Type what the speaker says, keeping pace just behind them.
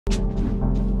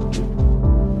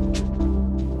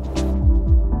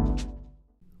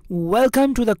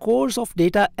Welcome to the course of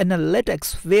data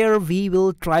analytics, where we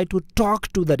will try to talk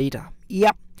to the data.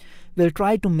 Yep, we'll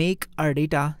try to make our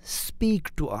data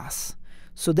speak to us.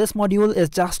 So this module is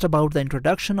just about the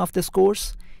introduction of this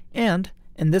course, and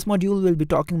in this module we'll be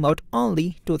talking about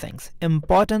only two things: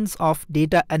 importance of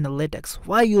data analytics,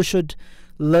 why you should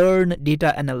learn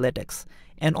data analytics,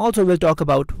 and also we'll talk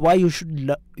about why you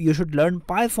should learn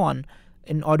Python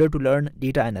in order to learn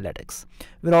data analytics.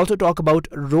 We'll also talk about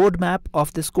roadmap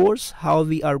of this course, how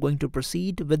we are going to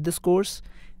proceed with this course.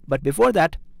 But before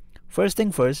that, first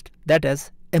thing first, that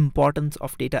is importance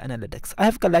of data analytics. I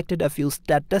have collected a few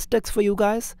statistics for you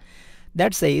guys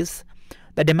that says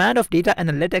the demand of data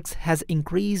analytics has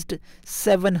increased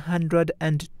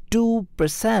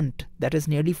 702%. That is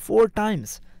nearly 4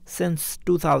 times since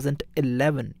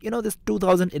 2011. You know, this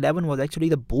 2011 was actually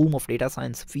the boom of data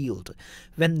science field,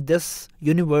 when this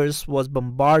universe was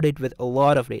bombarded with a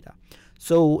lot of data.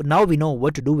 So now we know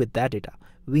what to do with that data.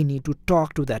 We need to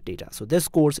talk to that data. So this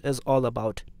course is all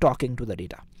about talking to the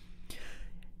data.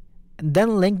 And then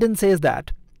LinkedIn says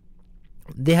that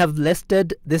they have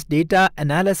listed this data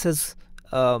analysis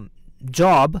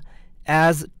job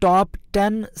as top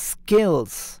 10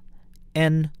 skills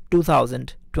in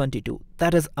 2022.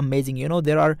 That is amazing. You know,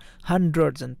 there are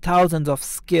hundreds and thousands of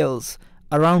skills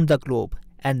around the globe,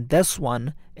 and this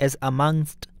one is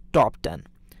amongst top 10.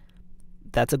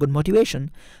 That's a good motivation.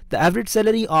 The average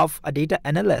salary of a data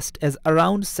analyst is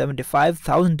around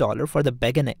 $75,000 for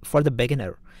the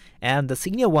beginner, and the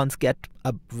senior ones get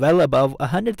well above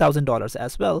 $100,000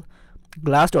 as well.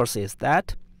 Glassdoor says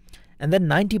that. And then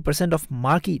 90% of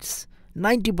markets,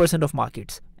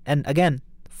 and again,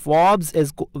 Forbes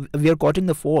is, we are quoting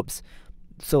the Forbes,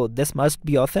 so this must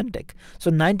be authentic.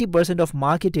 So 90% of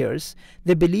marketers,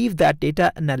 they believe that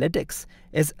data analytics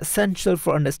is essential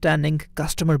for understanding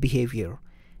customer behavior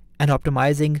and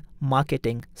optimizing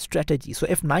marketing strategy. So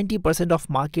if 90% of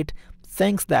market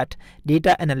thinks that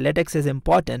data analytics is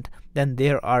important, then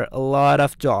there are a lot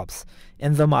of jobs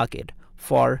in the market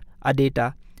for a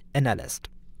data analyst.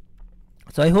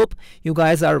 So I hope you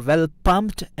guys are well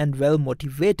pumped and well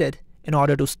motivated in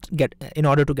order to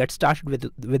get started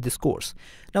with this course.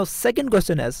 Now, second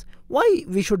question is why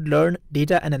we should learn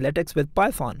data analytics with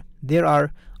Python. There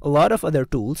are a lot of other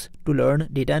tools to learn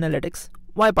data analytics.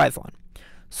 Why Python?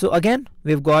 So again,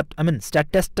 we've got,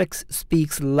 statistics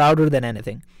speaks louder than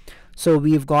anything. So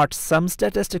we've got some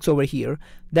statistics over here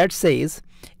that says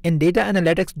in data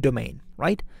analytics domain,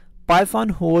 right, Python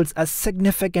holds a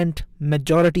significant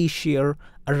majority share,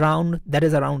 around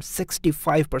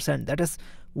 65%. That is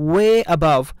way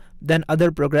above than other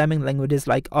programming languages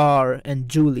like R and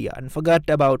Julia, and forget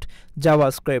about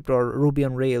JavaScript or Ruby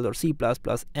on Rails or C++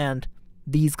 and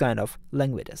these kind of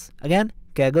languages. Again,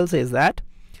 Kaggle says that.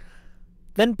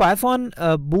 Then Python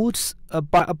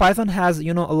Python has,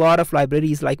 a lot of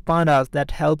libraries like pandas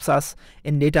that helps us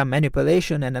in data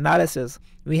manipulation and analysis.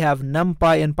 We have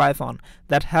NumPy in Python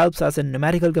that helps us in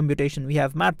numerical computation. We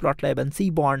have Matplotlib and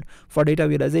Seaborn for data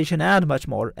visualization and much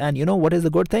more. And you know what is the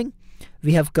good thing?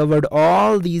 We have covered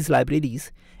all these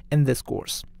libraries in this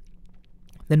course.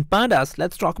 Then pandas,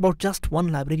 let's talk about just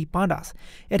one library, pandas.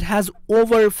 It has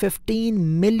over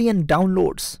 15 million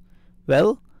downloads.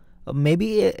 Well,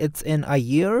 maybe it's in a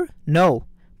year? No,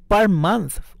 per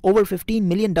month, over 15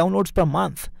 million downloads per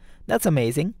month. That's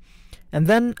amazing. And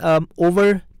then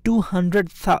Python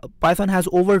has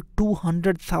over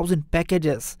 200,000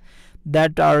 packages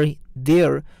that are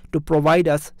there to provide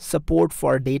us support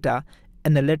for data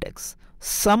analytics.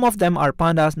 Some of them are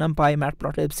pandas, NumPy,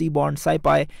 Matplotlib, Seaborn,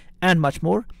 SciPy, and much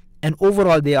more. And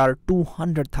overall, they are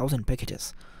 200,000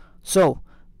 packages. So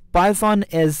Python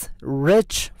is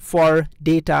rich for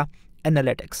data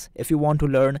analytics. If you want to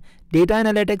learn data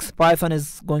analytics, Python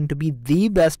is going to be the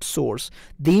best source,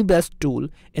 the best tool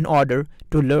in order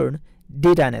to learn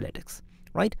data analytics,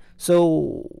 right?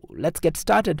 So let's get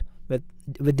started with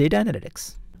data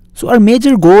analytics. So our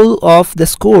major goal of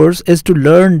this course is to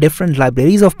learn different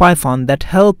libraries of Python that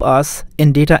help us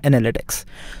in data analytics.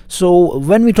 So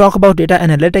when we talk about data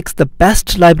analytics, the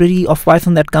best library of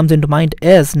Python that comes into mind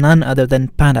is none other than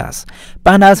pandas.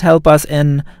 Pandas help us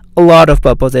in a lot of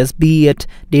purposes, be it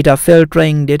data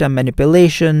filtering, data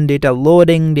manipulation, data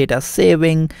loading, data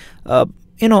saving, a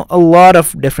lot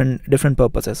of different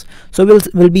purposes. So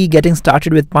we'll be getting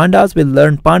started with pandas. We'll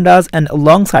learn pandas, and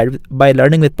alongside by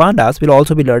learning with pandas, we'll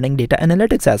also be learning data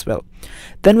analytics as well.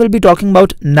 Then we'll be talking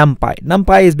about NumPy.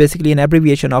 NumPy is basically an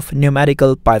abbreviation of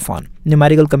numerical Python,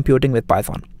 numerical computing with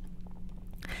Python.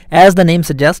 As the name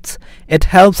suggests, it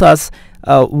helps us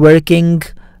in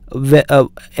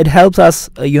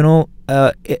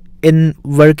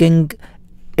working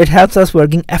it helps us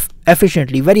working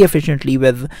efficiently, very efficiently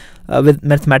with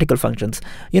mathematical functions.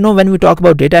 When we talk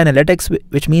about data analytics,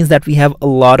 which means that we have a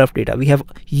lot of data, we have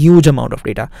huge amount of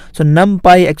data. So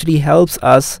NumPy actually helps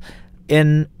us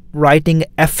in writing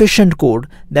efficient code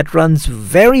that runs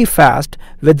very fast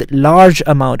with large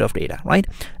amount of data, right?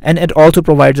 And it also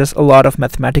provides us a lot of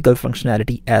mathematical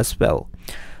functionality as well.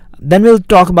 Then we'll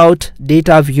talk about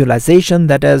data visualization.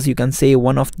 That is, you can say,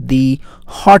 one of the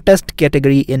hottest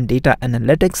category in data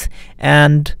analytics.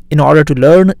 And in order to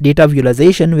learn data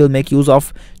visualization, we'll make use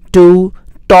of two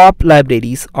top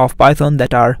libraries of Python,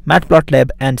 that are matplotlib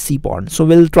and cpon. So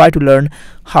we'll try to learn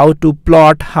how to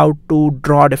plot, how to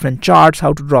draw different charts,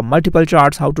 how to draw multiple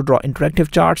charts, how to draw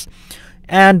interactive charts,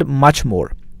 and much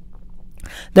more.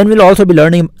 Then we'll also be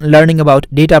learning about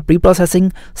data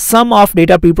preprocessing. Some of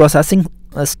data preprocessing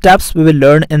steps we will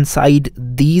learn inside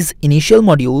these initial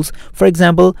modules. For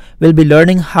example, we'll be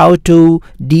learning how to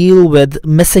deal with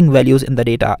missing values in the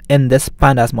data in this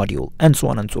pandas module, and so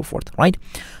on and so forth, right?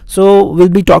 So we'll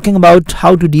be talking about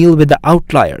how to deal with the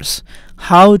outliers,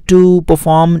 how to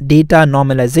perform data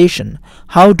normalization,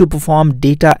 how to perform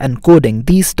data encoding,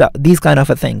 these kind of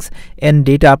things in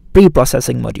data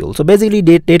preprocessing module. So basically,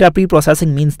 data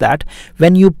preprocessing means that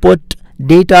when you put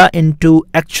data into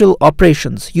actual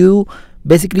operations, you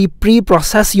basically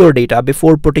pre-process your data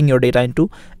before putting your data into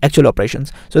actual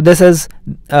operations. So this is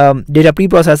data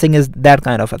pre-processing is that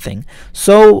kind of a thing.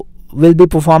 So we'll be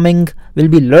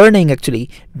learning actually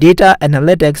data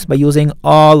analytics by using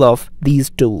all of these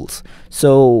tools.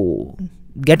 So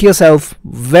get yourself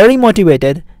very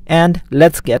motivated and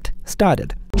let's get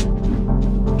started.